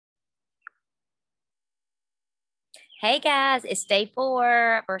Hey guys, it's day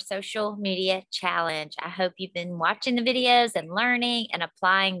 4 of our social media challenge. I hope you've been watching the videos and learning and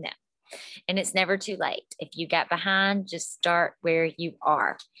applying them. And it's never too late. If you got behind, just start where you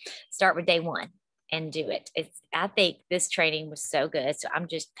are. Start with day 1 and do it. I think this training was so good. So I'm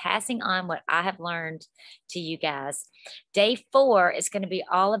just passing on what I have learned to you guys. Day 4 is going to be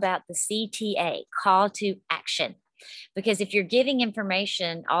all about the CTA, call to action. Because if you're giving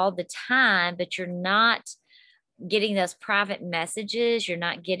information all the time, but you're not getting those private messages, you're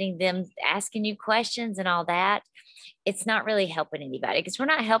not getting them asking you questions and all that, it's not really helping anybody because we're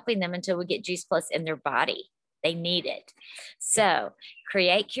not helping them until we get Juice Plus in their body. They need it. So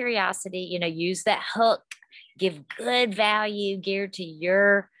create curiosity, use that hook, give good value geared to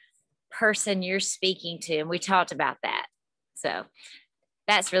your person you're speaking to. And we talked about that. So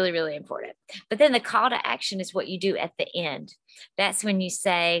that's really, really important. But then the call to action is what you do at the end. That's when you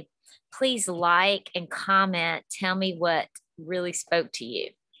say, please like and comment. Tell me what really spoke to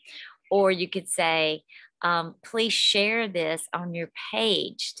you. Or you could say, please share this on your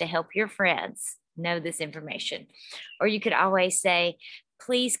page to help your friends know this information. Or you could always say,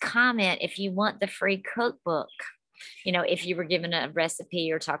 please comment if you want the free cookbook. If you were given a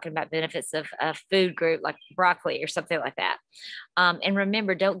recipe or talking about benefits of a food group like broccoli or something like that. And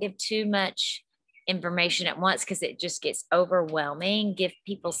remember, don't give too much information at once because it just gets overwhelming. Give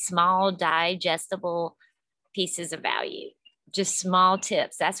people small, digestible pieces of value, just small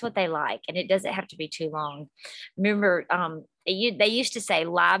tips. That's what they like. And it doesn't have to be too long. Remember, they used to say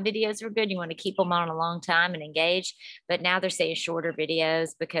live videos were good. You want to keep them on a long time and engage. But now they're saying shorter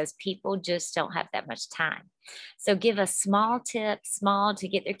videos because people just don't have that much time. So give a small tip, small to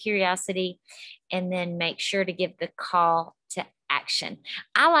get their curiosity, and then make sure to give the call to action.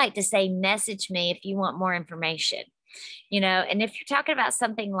 I like to say, message me if you want more information, and if you're talking about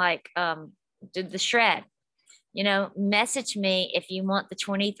something like the shred, message me if you want the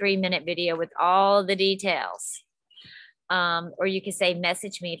 23-minute video with all the details. Or you can say,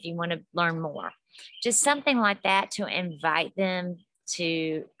 message me if you want to learn more. Just something like that to invite them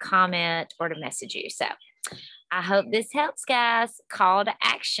to comment or to message you. So I hope this helps, guys. Call to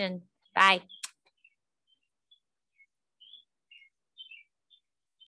action. Bye.